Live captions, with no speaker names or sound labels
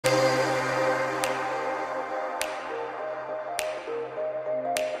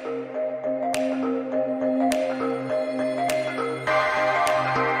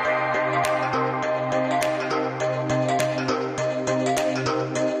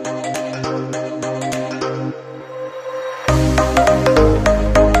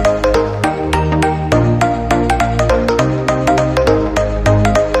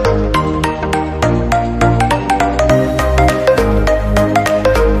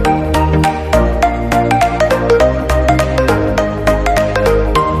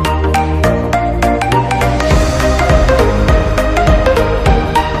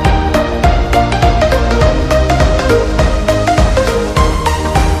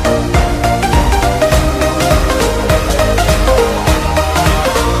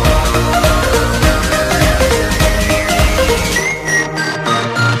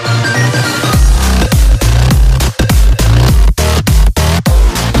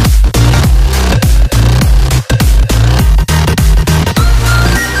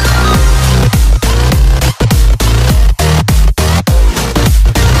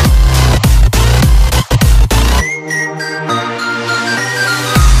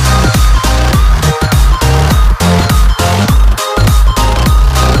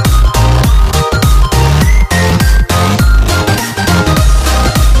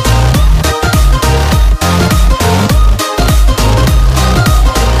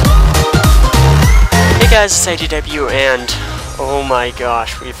guys, it's IDW, and oh my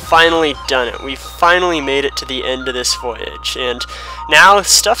gosh, we've finally done it. We've finally made it to the end of this voyage, and now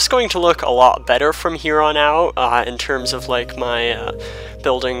stuff's going to look a lot better from here on out in terms of like my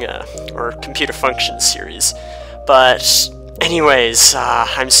building or computer functions series. But anyways,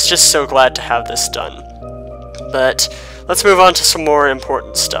 I'm just so glad to have this done. But let's move on to some more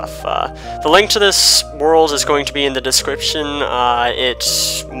important stuff. The link to this world is going to be in the description.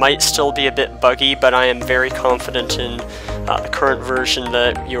 It might still be a bit buggy, but I am very confident in the current version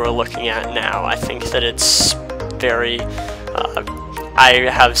that you are looking at now. I think that it's very... I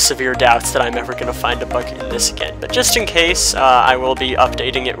have severe doubts that I'm ever going to find a bug in this again. But just in case, I will be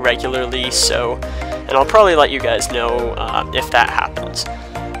updating it regularly, and I'll probably let you guys know if that happens.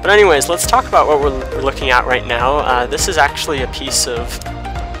 But anyways, let's talk about what we're looking at right now. This is actually a piece of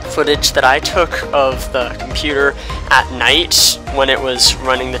footage that I took of the computer at night when it was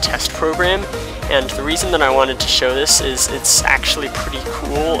running the test program. And the reason that I wanted to show this is it's actually pretty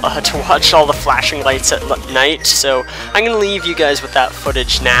cool to watch all the flashing lights at night. So I'm going to leave you guys with that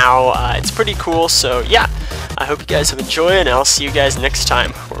footage now. It's pretty cool, so yeah. I hope you guys have enjoyed, and I'll see you guys next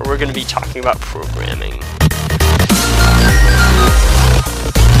time, where we're going to be talking about programming.